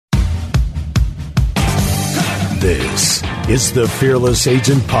This is the Fearless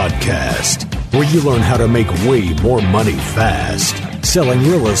Agent Podcast, where you learn how to make way more money fast selling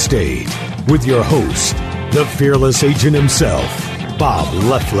real estate with your host, the Fearless Agent himself, Bob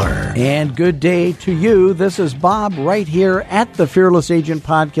Leffler. And good day to you. This is Bob right here at the Fearless Agent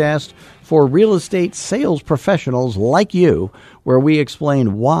Podcast for real estate sales professionals like you, where we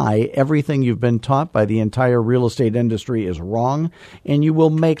explain why everything you've been taught by the entire real estate industry is wrong, and you will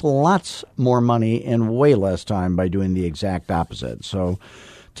make lots more money in way less time by doing the exact opposite. So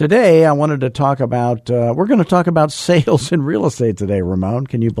today I wanted to talk about, we're going to talk about sales in real estate today, Ramon.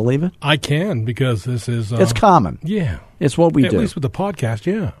 Can you believe it? I can, because this is... it's common. Yeah. It's what we do. At least with the podcast,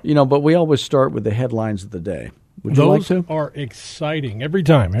 yeah. You know, but we always start with the headlines of the day. Would you like to? Those are exciting every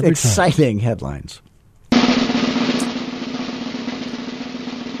time. Exciting headlines.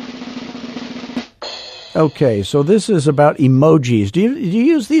 Okay, so this is about emojis. Do you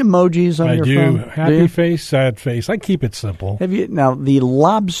use the emojis on your phone? I do. Happy face, sad face. I keep it simple. Have you? Now, the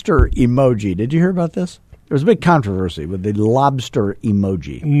lobster emoji. Did you hear about this? There was a big controversy with the lobster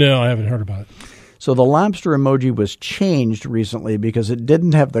emoji. No, I haven't heard about it. So the lobster emoji was changed recently because it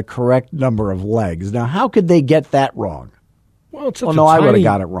didn't have the correct number of legs. Now, how could they get that wrong? Well, it's I would have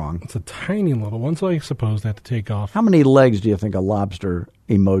got it wrong. It's a tiny little one, so I suppose they have to take off. How many legs do you think a lobster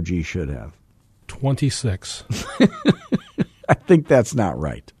emoji should have? 26. I think that's not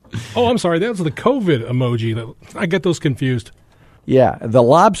right. Oh, I'm sorry. That was the COVID emoji. I get those confused. Yeah, the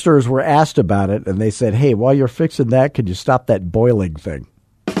lobsters were asked about it, and they said, hey, while you're fixing that, could you stop that boiling thing?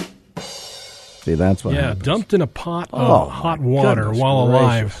 See, that's what happens. Dumped in a pot of hot water while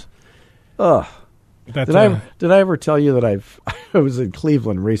alive. Ugh. Did I ever tell you that I was in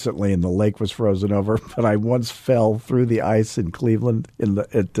Cleveland recently and the lake was frozen over, but I once fell through the ice in Cleveland in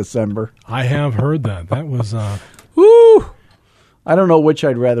December? I have heard that. That was... Woo! I don't know which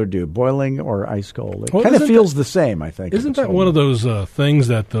I'd rather do, boiling or ice cold. It kind of feels the same, I think. Isn't that one of those things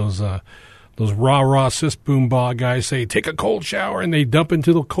that those rah-rah sis-boom-bah guys say, take a cold shower, and they dump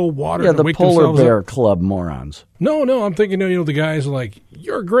into the cold water yeah, and the wake Polar themselves Bear up? Club morons. No, I'm thinking, the guys are like,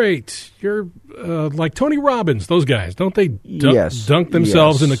 you're great. You're like Tony Robbins, those guys. Don't they dunk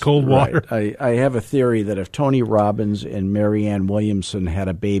themselves in the cold water? Right. I have a theory that if Tony Robbins and Marianne Williamson had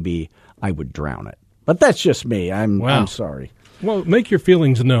a baby, I would drown it. But that's just me. I'm sorry. Well, make your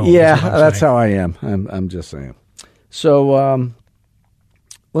feelings known. Yeah, that's how I am. I'm just saying. So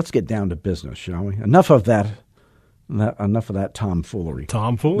let's get down to business, shall we? Enough of that tomfoolery.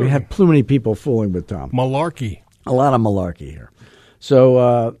 Tomfoolery. We have too many people fooling with Tom. Malarkey. A lot of malarkey here.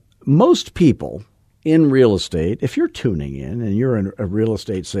 So most people in real estate, if you're tuning in and you're in a real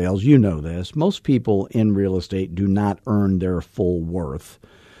estate sales, you know this. Most people in real estate do not earn their full worth.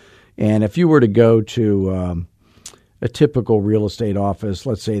 And if you were to go to a typical real estate office,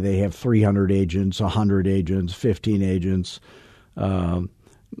 let's say they have 300 agents, 100 agents, 15 agents,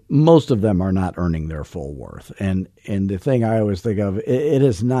 most of them are not earning their full worth. And the thing I always think of, it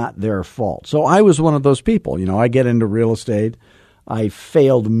is not their fault. So I was one of those people. I get into real estate. I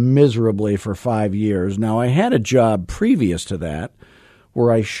failed miserably for 5 years. Now, I had a job previous to that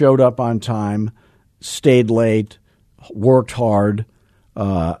where I showed up on time, stayed late, worked hard.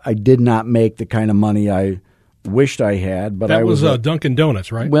 I did not make the kind of money I wished I had. But that was Dunkin'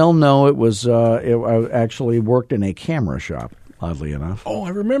 Donuts, right? Well, no, it was. I actually worked in a camera shop, oddly enough. Oh, I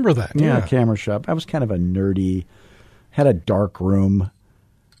remember that. Yeah, camera shop. I was kind of a nerdy, had a dark room.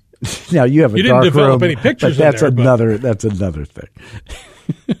 Now you have a dark room. You didn't develop any pictures but that's in there. That's another thing.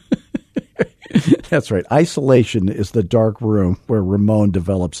 That's right. Isolation is the dark room where Ramon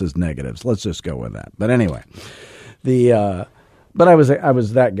develops his negatives. Let's just go with that. But anyway, but I was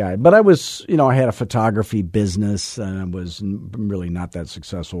that guy. But I was, I had a photography business, and I was really not that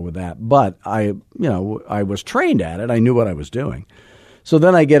successful with that. But I was trained at it. I knew what I was doing. So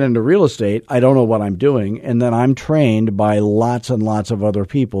then I get into real estate. I don't know what I'm doing, and then I'm trained by lots and lots of other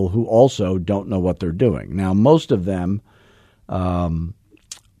people who also don't know what they're doing. Now, most of them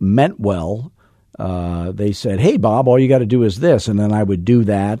meant well. They said, hey, Bob, all you got to do is this. And then I would do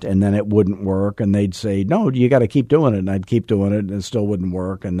that, and then it wouldn't work. And they'd say, no, you got to keep doing it. And I'd keep doing it, and it still wouldn't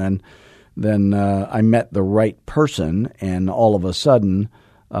work. And then I met the right person, and all of a sudden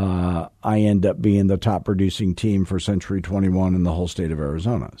I end up being the top producing team for Century 21 in the whole state of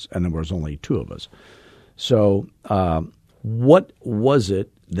Arizona. And there was only 2 of us. So what was it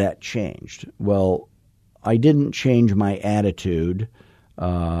that changed? Well, I didn't change my attitude.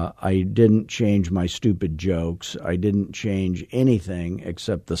 I didn't change my stupid jokes. I didn't change anything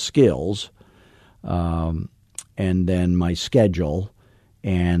except the skills, and then my schedule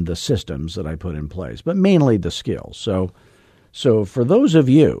and the systems that I put in place, but mainly the skills. So for those of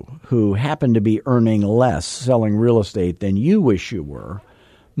you who happen to be earning less selling real estate than you wish you were,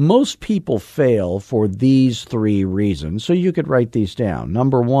 most people fail for these 3 reasons. So you could write these down.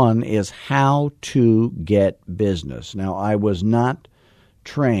 Number 1 is how to get business. Now, I was not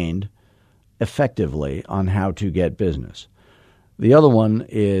trained effectively on how to get business. The other one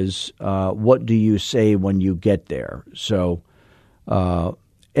is what do you say when you get there? So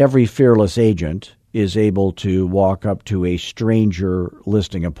every fearless agent is able to walk up to a stranger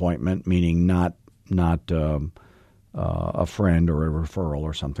listing appointment, meaning not a friend or a referral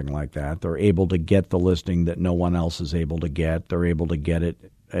or something like that. They're able to get the listing that no one else is able to get. They're able to get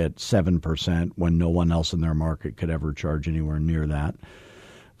it at 7% when no one else in their market could ever charge anywhere near that.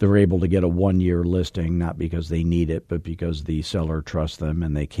 They're able to get a 1-year listing, not because they need it, but because the seller trusts them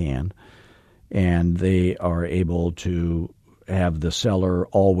and they can. And they are able to have the seller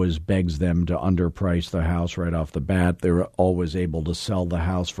always begs them to underprice the house right off the bat. They're always able to sell the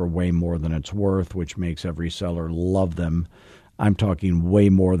house for way more than it's worth, which makes every seller love them. I'm talking way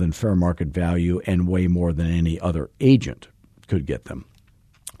more than fair market value and way more than any other agent could get them.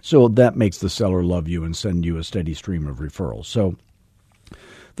 So that makes the seller love you and send you a steady stream of referrals. So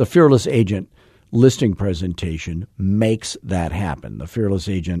the Fearless Agent listing presentation makes that happen. The Fearless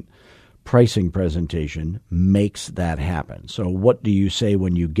Agent pricing presentation makes that happen. So what do you say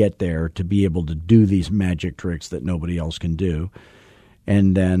when you get there to be able to do these magic tricks that nobody else can do?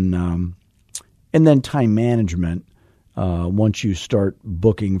 And then time management. Once you start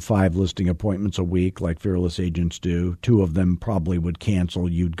booking 5 listing appointments a week like fearless agents do, 2 of them probably would cancel.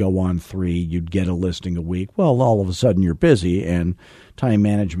 You'd go on 3. You'd get a listing a week. Well, all of a sudden you're busy, and time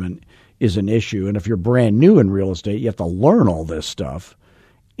management is an issue. And if you're brand new in real estate, you have to learn all this stuff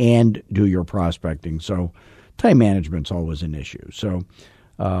and do your prospecting. So time management's always an issue. So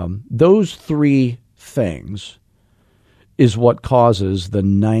those 3 things is what causes the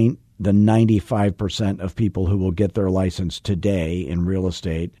 95% of people who will get their license today in real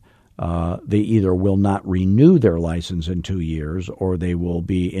estate. They either will not renew their license in 2 years, or they will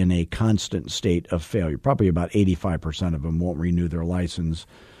be in a constant state of failure. Probably about 85% of them won't renew their license.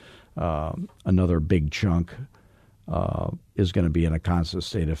 Another big chunk is going to be in a constant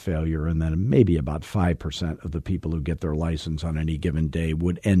state of failure, and then maybe about 5% of the people who get their license on any given day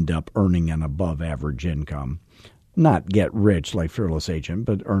would end up earning an above-average income. Not get rich like Fearless Agent,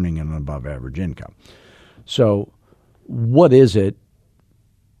 but earning an above-average income. So what is it?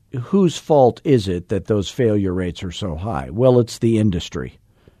 Whose fault is it that those failure rates are so high? Well, it's the industry.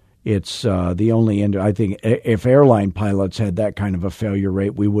 It's the only I think if airline pilots had that kind of a failure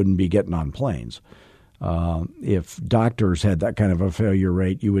rate, we wouldn't be getting on planes. If doctors had that kind of a failure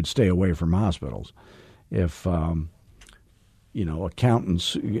rate, you would stay away from hospitals. If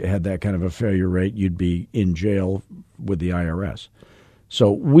accountants had that kind of a failure rate, you'd be in jail with the IRS.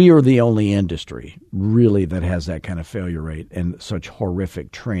 So we are the only industry really that has that kind of failure rate and such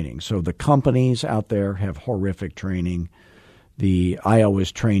horrific training. So the companies out there have horrific training. I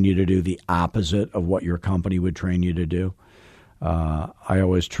always train you to do the opposite of what your company would train you to do. I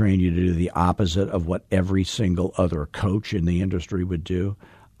always train you to do the opposite of what every single other coach in the industry would do.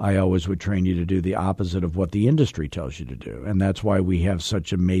 I always would train you to do the opposite of what the industry tells you to do. And that's why we have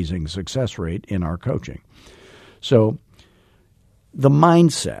such amazing success rate in our coaching. So the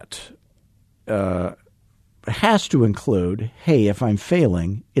mindset has to include, hey, if I'm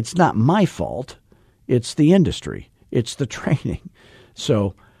failing, it's not my fault. It's the industry. It's the training.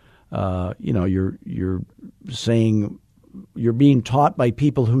 So, you're saying you're being taught by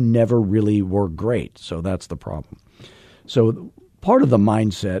people who never really were great. So that's the problem. So part of the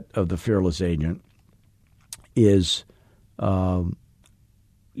mindset of the fearless agent is,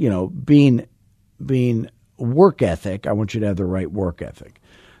 being work ethic. I want you to have the right work ethic.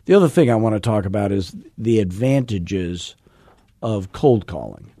 The other thing I want to talk about is the advantages of cold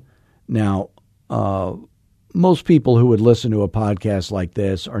calling. Now, most people who would listen to a podcast like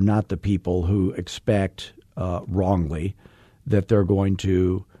this are not the people who expect wrongly that they're going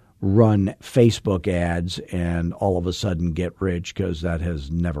to run Facebook ads and all of a sudden get rich, because that has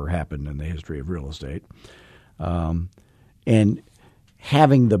never happened in the history of real estate. And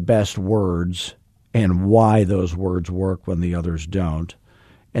having the best words and why those words work when the others don't,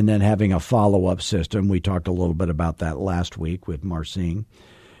 and then having a follow-up system. We talked a little bit about that last week with Marcin.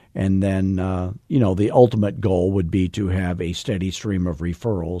 And then, the ultimate goal would be to have a steady stream of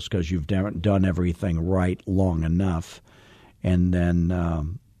referrals, because you've done everything right long enough. And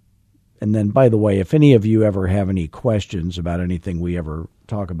then, by the way, if any of you ever have any questions about anything we ever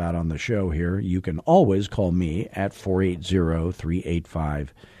talk about on the show here, you can always call me at 480-385-8255.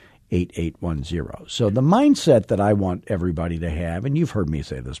 So the mindset that I want everybody to have, and you've heard me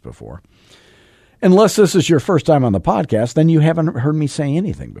say this before, unless this is your first time on the podcast, then you haven't heard me say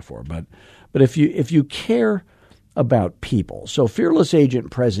anything before. But if you care about people, so Fearless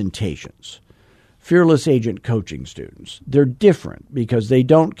Agent presentations, Fearless Agent coaching students, they're different because they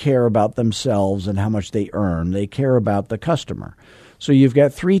don't care about themselves and how much they earn. They care about the customer. So you've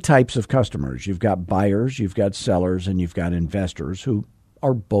got three types of customers. You've got buyers, you've got sellers, and you've got investors who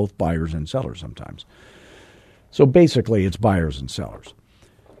are both buyers and sellers sometimes. So basically it's buyers and sellers.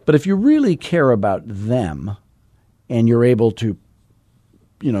 But if you really care about them and you're able to,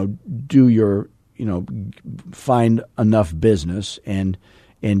 do your, find enough business and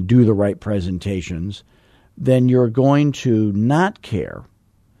do the right presentations, then you're going to not care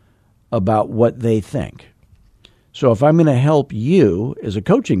about what they think. So if I'm going to help you as a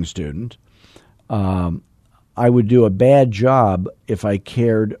coaching student, I would do a bad job if I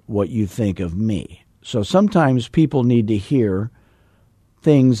cared what you think of me. So sometimes people need to hear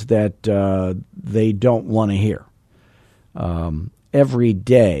things that they don't want to hear. Every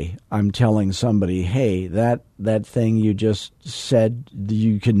day I'm telling somebody, hey, that thing you just said,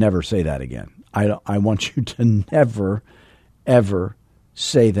 you can never say that again. I want you to never, ever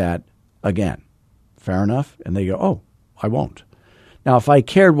say that again. Fair enough? And they go, oh, I won't. Now, if I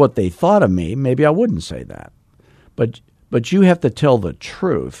cared what they thought of me, maybe I wouldn't say that. But you have to tell the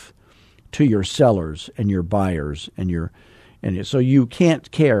truth to your sellers and your buyers and so you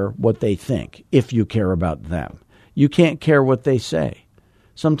can't care what they think if you care about them. You can't care what they say.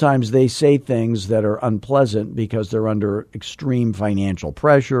 Sometimes they say things that are unpleasant because they're under extreme financial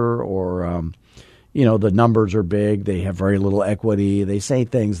pressure or, the numbers are big. They have very little equity. They say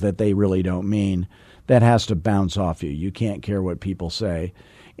things that they really don't mean. That has to bounce off you. You can't care what people say.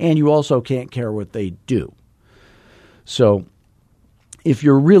 And you also can't care what they do. So if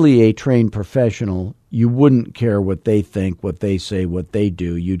you're really a trained professional, you wouldn't care what they think, what they say, what they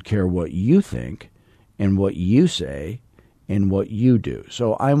do. You'd care what you think and what you say and what you do.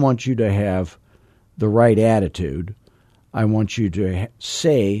 So I want you to have the right attitude. I want you to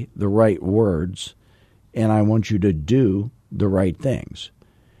say the right words, and I want you to do the right things.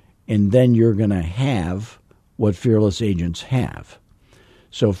 And then you're going to have what fearless agents have.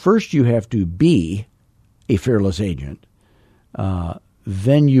 So first you have to be a fearless agent.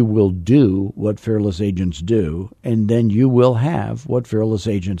 Then you will do what fearless agents do, and then you will have what fearless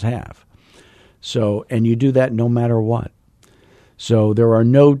agents have. So, and you do that no matter what. So there are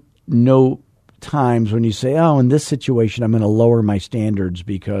no times when you say, oh, in this situation, I'm going to lower my standards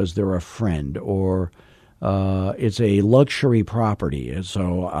because they're a friend, or it's a luxury property, and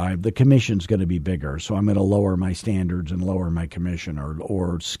so the commission's going to be bigger, so I'm going to lower my standards and lower my commission,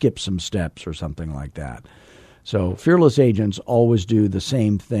 or skip some steps or something like that. So fearless agents always do the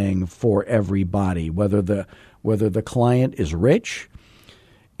same thing for everybody, whether the client is rich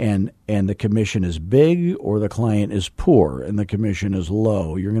and the commission is big, or the client is poor and the commission is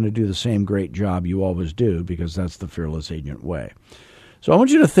low. You're going to do the same great job you always do, because that's the fearless agent way. So I want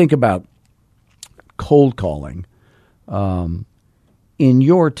you to think about cold calling. In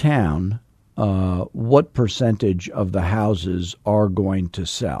your town, what percentage of the houses are going to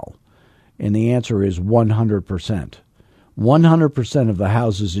sell? And the answer is 100%. 100% of the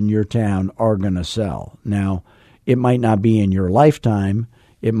houses in your town are going to sell. Now, it might not be in your lifetime.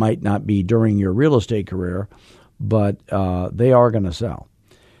 It might not be during your real estate career, but they are going to sell.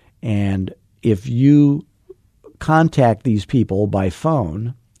 And if you contact these people by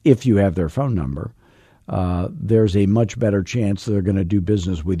phone, if you have their phone number, there's a much better chance they're going to do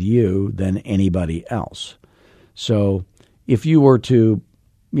business with you than anybody else. So if you were to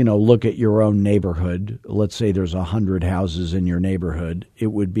look at your own neighborhood, let's say there's 100 houses in your neighborhood, it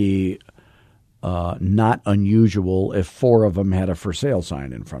would be not unusual if 4 of them had a for sale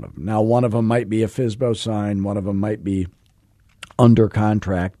sign in front of them. Now, one of them might be a FSBO sign. One of them might be under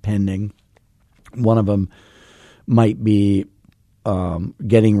contract, pending. One of them might be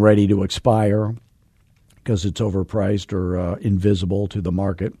getting ready to expire because it's overpriced or invisible to the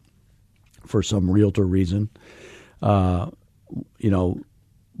market for some realtor reason.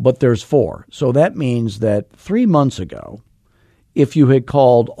 But there's 4. So that means that 3 months ago, if you had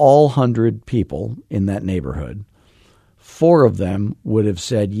called all 100 people in that neighborhood, 4 of them would have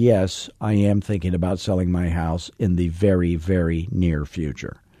said, yes, I am thinking about selling my house in the very, very near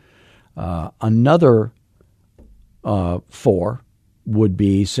future. Another 4 would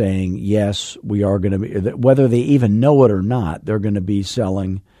be saying, yes, we are going to be, whether they even know it or not, they're going to be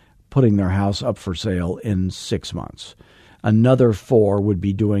putting their house up for sale in 6 months. Another 4 would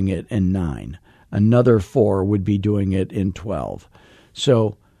be doing it in 9. Another 4 would be doing it in 12.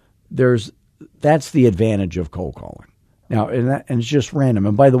 So that's the advantage of cold calling. Now, and it's just random.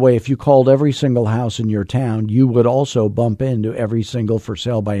 And by the way, if you called every single house in your town, you would also bump into every single for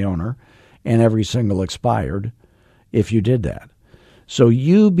sale by owner and every single expired if you did that. So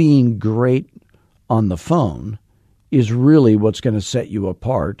you being great on the phone is really what's going to set you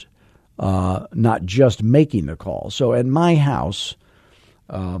apart, not just making the call. So at my house,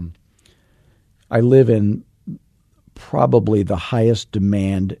 I live in probably the highest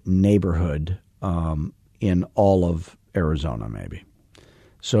demand neighborhood in all of Arizona, maybe.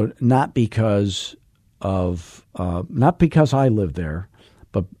 So not because I live there,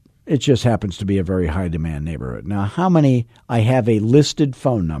 but it just happens to be a very high demand neighborhood. Now, I have a listed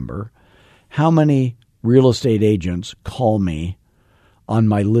phone number. How many real estate agents call me on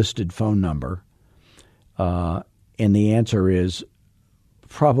my listed phone number? And the answer is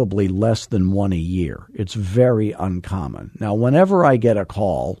probably less than one a year. It's very uncommon. Now, whenever I get a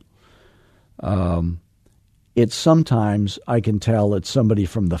call, it's sometimes I can tell it's somebody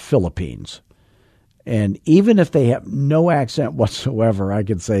from the Philippines. And even if they have no accent whatsoever, I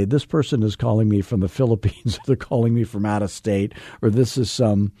can say, this person is calling me from the Philippines, or they're calling me from out of state, or this is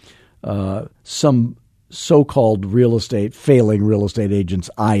some so-called failing real estate agents,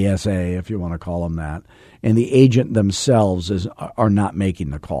 ISA, if you want to call them that. And the agent themselves are not making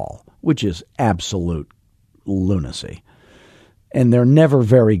the call, which is absolute lunacy. And they're never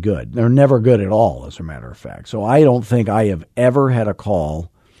very good. They're never good at all, as a matter of fact. So I don't think I have ever had a call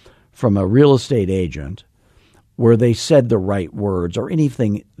from a real estate agent where they said the right words or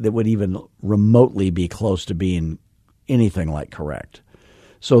anything that would even remotely be close to being anything like correct.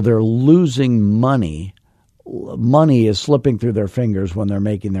 So they're losing money. Money is slipping through their fingers when they're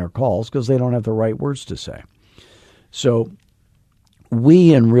making their calls because they don't have the right words to say. So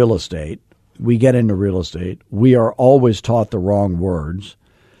we in real estate, we get into real estate, we are always taught the wrong words.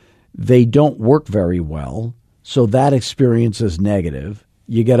 They don't work very well, so that experience is negative.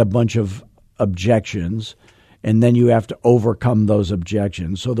 You get a bunch of objections, and then you have to overcome those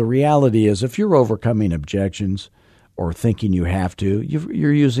objections. So the reality is, if you're overcoming objections or thinking you have to,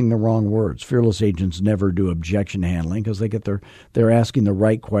 you're using the wrong words. Fearless agents never do objection handling because they're asking the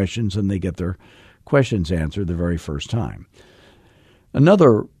right questions and they get their questions answered the very first time.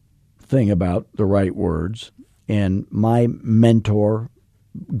 Another thing about the right words, and my mentor,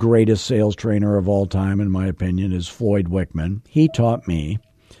 greatest sales trainer of all time, in my opinion, is Floyd Wickman. He taught me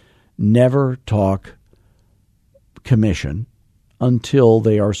never talk commission until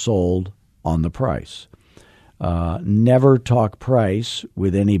they are sold on the price. Never talk price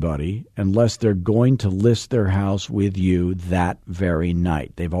with anybody unless they're going to list their house with you that very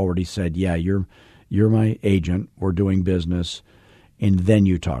night. They've already said, yeah, you're my agent, we're doing business, and then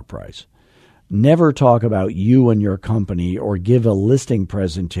you talk price. Never talk about you and your company or give a listing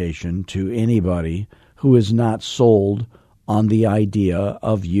presentation to anybody who is not sold on the idea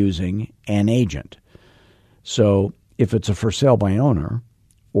of using an agent. So if it's a for sale by owner,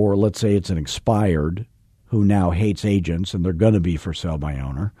 or let's say it's an expired who now hates agents and they're going to be for sale by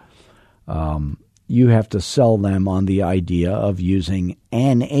owner, you have to sell them on the idea of using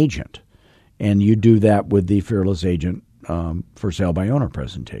an agent. And you do that with the Fearless Agent for sale by owner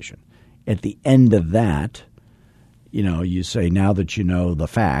presentation. At the end of that, you say, now that you know the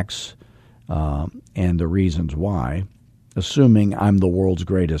facts and the reasons why, assuming I'm the world's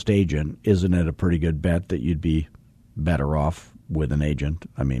greatest agent, isn't it a pretty good bet that you'd be better off with an agent?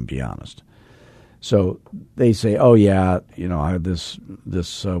 I mean, be honest. So they say, oh, yeah, this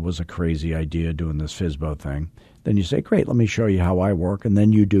was a crazy idea doing this FSBO thing. Then you say, great, let me show you how I work. And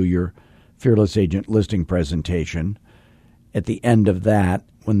then you do your Fearless Agent listing presentation. At the end of that,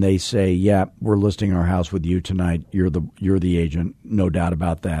 when they say, yeah, we're listing our house with you tonight, you're the agent, no doubt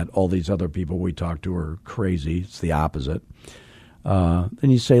about that. All these other people we talk to are crazy. It's the opposite. Then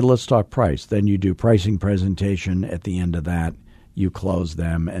you say, let's talk price. Then you do pricing presentation. At the end of that, you close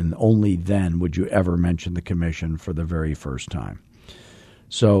them, and only then would you ever mention the commission for the very first time.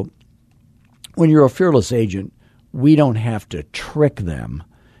 So when you're a fearless agent, we don't have to trick them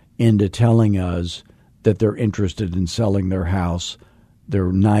into telling us that they're interested in selling their house.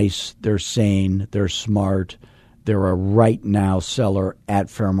 They're nice, they're sane, they're smart, they're a right now seller at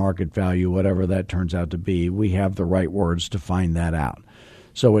fair market value, whatever that turns out to be. We have the right words to find that out.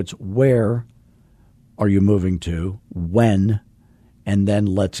 So it's where are you moving to, when, and then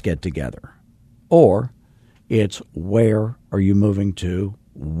let's get together. Or it's where are you moving to,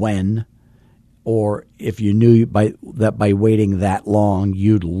 when, or if you knew by waiting that long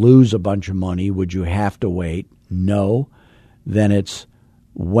you'd lose a bunch of money, would you have to wait? No. Then it's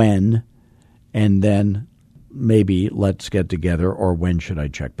when, and then maybe let's get together, or when should I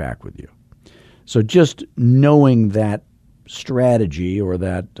check back with you? So just knowing that strategy or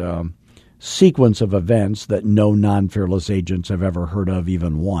that sequence of events that no non-fearless agents have ever heard of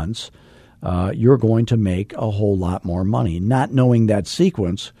even once, you're going to make a whole lot more money. Not knowing that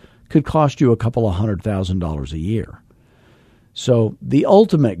sequence could cost you a couple of $100,000 a year. So the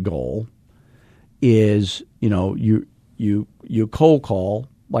ultimate goal is, you cold call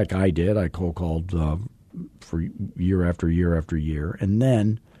like I did. I cold called for year after year after year, and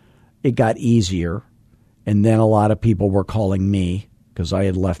then it got easier, and then a lot of people were calling me because I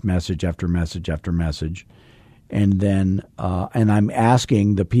had left message after message after message. And then and I'm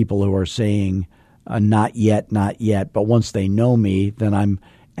asking the people who are saying not yet, but once they know me, then I'm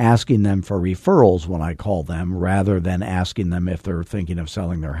asking them for referrals when I call them rather than asking them if they're thinking of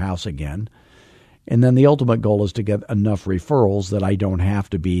selling their house again. And then the ultimate goal is to get enough referrals that I don't have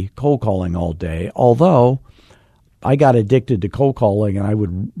to be cold calling all day, although I got addicted to cold calling, and I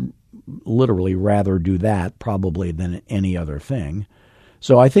would literally rather do that probably than any other thing.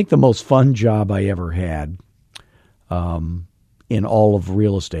 So I think the most fun job I ever had in all of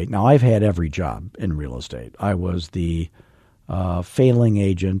real estate. Now, I've had every job in real estate. I was the failing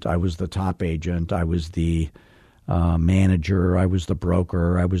agent. I was the top agent. I was the manager. I was the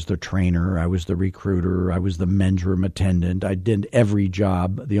broker. I was the trainer. I was the recruiter. I was the men's room attendant. I did every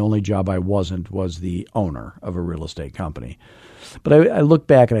job. The only job I wasn't was the owner of a real estate company. But I look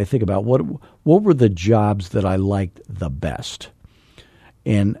back and I think about what were the jobs that I liked the best.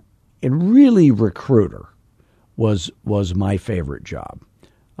 And really recruiter was my favorite job.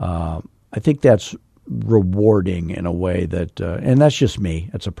 I think that's rewarding in a way that, and that's just me.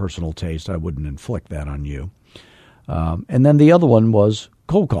 It's a personal taste. I wouldn't inflict that on you. And then the other one was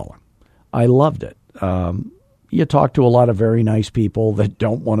cold calling. I loved it. You talk to a lot of very nice people that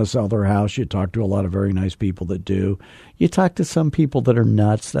don't want to sell their house. You talk to a lot of very nice people that do. You talk to some people that are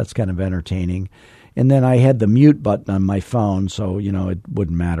nuts. That's kind of entertaining. And then I had the mute button on my phone, so, it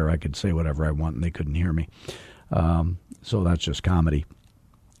wouldn't matter. I could say whatever I want and they couldn't hear me. So that's just comedy.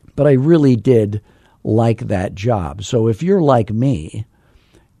 But I really did like that job. So if you're like me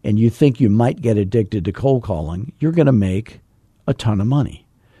and you think you might get addicted to cold calling, you're going to make a ton of money.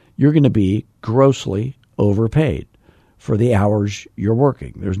 You're going to be grossly overpaid for the hours you're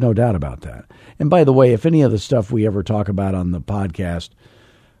working. There's no doubt about that. And by the way, if any of the stuff we ever talk about on the podcast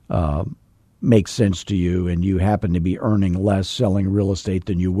makes sense to you and you happen to be earning less selling real estate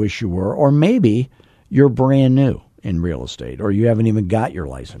than you wish you were, or maybe you're brand new in real estate or you haven't even got your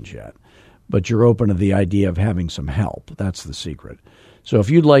license yet, but you're open to the idea of having some help. That's the secret. So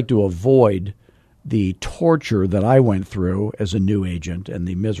if you'd like to avoid the torture that I went through as a new agent and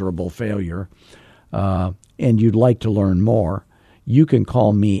the miserable failure, and you'd like to learn more, you can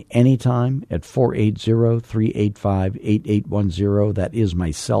call me anytime at 480-385-8810. That is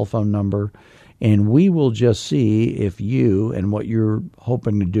my cell phone number. And we will just see if you and what you're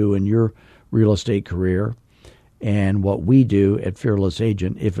hoping to do in your real estate career and what we do at Fearless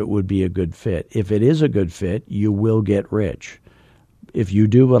Agent, if it would be a good fit. If it is a good fit, you will get rich. If you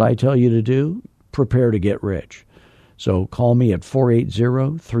do what I tell you to do, prepare to get rich. So call me at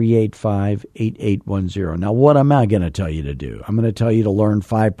 480-385-8810. Now, what am I going to tell you to do? I'm going to tell you to learn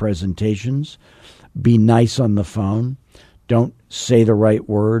 5 presentations. Be nice on the phone. Don't say the right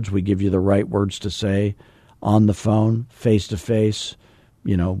words. We give you the right words to say on the phone, face-to-face,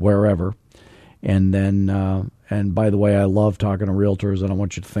 wherever. And then, and by the way, I love talking to realtors. I don't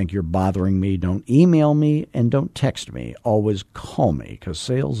want you to think you're bothering me. Don't email me and don't text me. Always call me because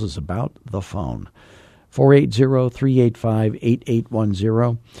sales is about the phone.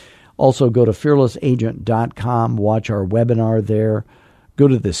 480-385-8810. Also, go to fearlessagent.com. Watch our webinar there. Go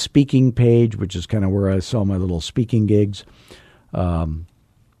to the speaking page, which is kind of where I sell my little speaking gigs.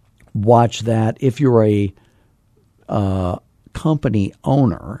 Watch that. If you're a company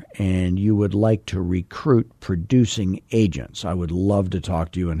owner and you would like to recruit producing agents, I would love to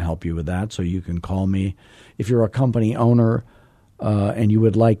talk to you and help you with that. So you can call me. If you're a company owner and you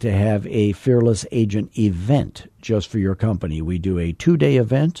would like to have a Fearless Agent event just for your company, we do a 2-day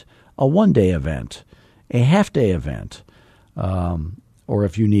event, a 1-day event, a half-day event. Or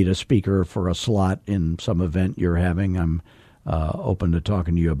if you need a speaker for a slot in some event you're having, I'm open to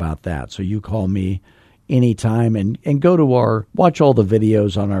talking to you about that. So you call me anytime and go to watch all the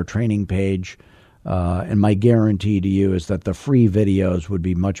videos on our training page. And my guarantee to you is that the free videos would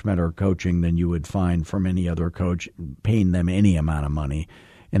be much better coaching than you would find from any other coach paying them any amount of money.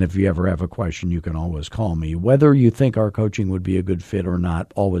 And if you ever have a question, you can always call me. Whether you think our coaching would be a good fit or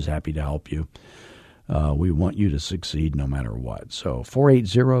not, always happy to help you. We want you to succeed no matter what. So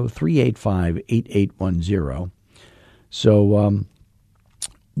 480-385-8810. So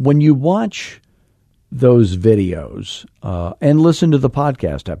when you watch those videos and listen to the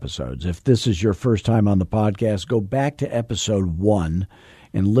podcast episodes, if this is your first time on the podcast, go back to episode 1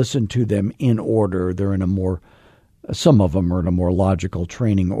 and listen to them in order. They're in some of them are in a more logical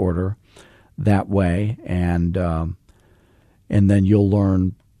training order that way, and then you'll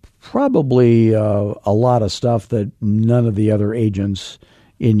learn probably a lot of stuff that none of the other agents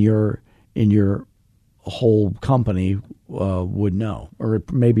in your whole company would know, or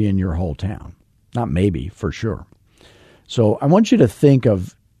maybe in your whole town. Not maybe, for sure. So I want you to think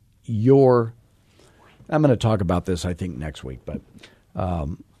of I'm going to talk about this, I think, next week, but I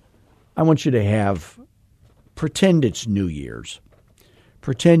want you to pretend it's New Year's.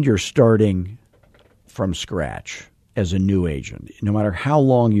 Pretend you're starting from scratch as a new agent. No matter how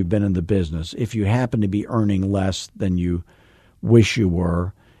long you've been in the business, if you happen to be earning less than you wish you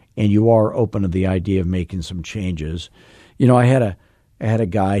were, and you are open to the idea of making some changes. I had a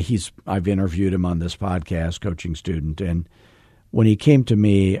guy, I've interviewed him on this podcast, coaching student, and when he came to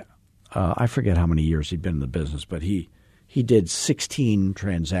me, I forget how many years he'd been in the business, but he did 16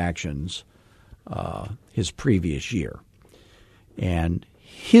 transactions his previous year. And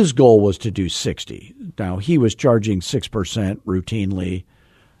his goal was to do 60. Now, he was charging 6% routinely.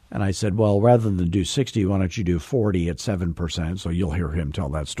 And I said, well, rather than do 60, why don't you do 40 at 7%? So you'll hear him tell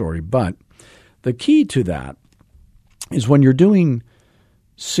that story. But the key to that is when you're doing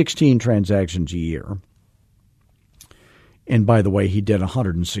 16 transactions a year, and by the way, he did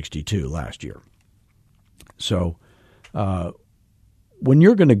 162 last year. So when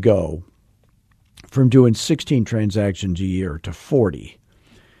you're going to go from doing 16 transactions a year to 40,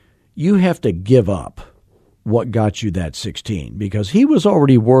 you have to give up what got you that 16, because he was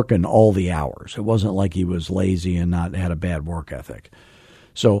already working all the hours. It wasn't like he was lazy and had a bad work ethic.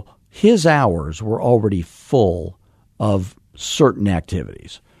 So his hours were already full of certain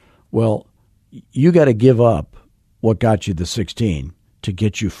activities. Well, you got to give up what got you the 16 to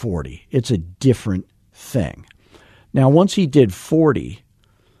get you 40. It's a different thing. Now, once he did 40,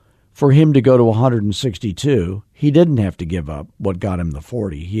 for him to go to 162, he didn't have to give up what got him the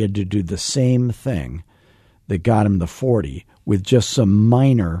 40. He had to do the same thing that got him the 40 with just some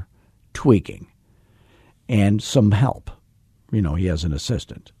minor tweaking and some help. He has an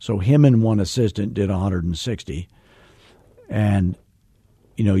assistant. So him and one assistant did 160, and,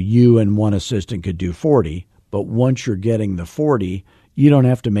 you and one assistant could do 40. But once you're getting the 40, you don't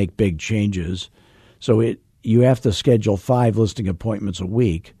have to make big changes. So you have to schedule 5 listing appointments a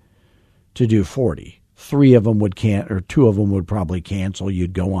week to do 40. 3 of them would or 2 of them would probably cancel.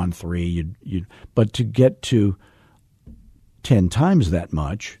 You'd go on 3. But to get to 10 times that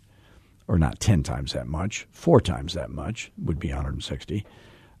much, or not 10 times that much, 4 times that much would be 160.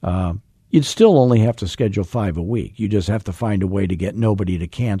 You'd still only have to schedule 5 a week. You just have to find a way to get nobody to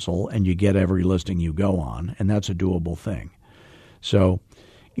cancel, and you get every listing you go on, and that's a doable thing. So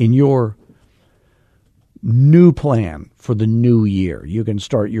in your new plan for the new year, you can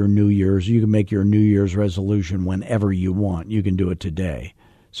start your New Year's. You can make your New Year's resolution whenever you want. You can do it today.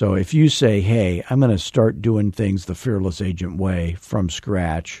 So if you say, hey, I'm going to start doing things the Fearless Agent way from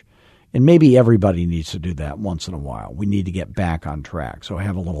scratch, and maybe everybody needs to do that once in a while. We need to get back on track. So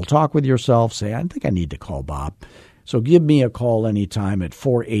have a little talk with yourself. Say, I think I need to call Bob. So give me a call anytime at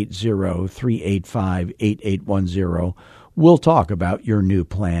 480-385-8810. We'll talk about your new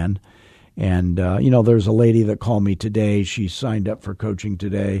plan. And, there's a lady that called me today. She signed up for coaching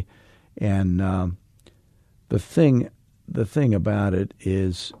today. And the thing about it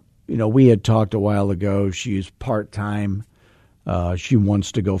is, we had talked a while ago. She's part-time. She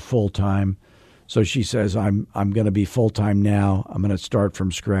wants to go full-time. So she says, I'm going to be full-time now. I'm going to start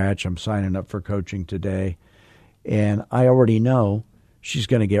from scratch. I'm signing up for coaching today. And I already know she's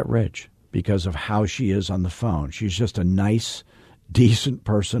going to get rich because of how she is on the phone. She's just a nice, decent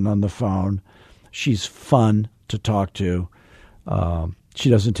person on the phone. She's fun to talk to. She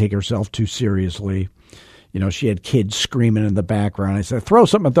doesn't take herself too seriously. She had kids screaming in the background. I said, throw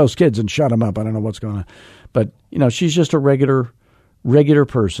something at those kids and shut them up. I don't know what's going on. But, she's just a regular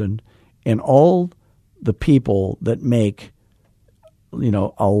person. And all the people that make,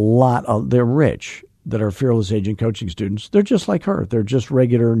 they're rich, that are Fearless Agent coaching students, they're just like her. They're just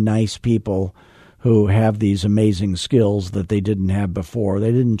regular, nice people who have these amazing skills that they didn't have before.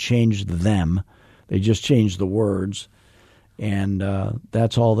 They didn't change them. They just changed the words. And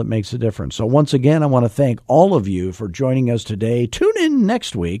that's all that makes a difference. So once again, I want to thank all of you for joining us today. Tune in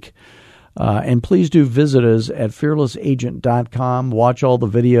next week. And please do visit us at fearlessagent.com. Watch all the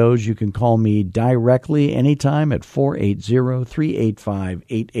videos. You can call me directly anytime at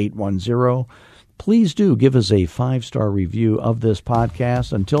 480-385-8810. Please do give us a 5-star review of this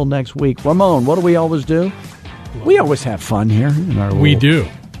podcast. Until next week, Ramon, what do we always do? We always have fun here in our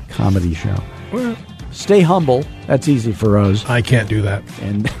comedy show. Well, stay humble. That's easy for us. I can't do that.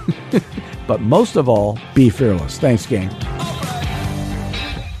 But most of all, be fearless. Thanks, gang.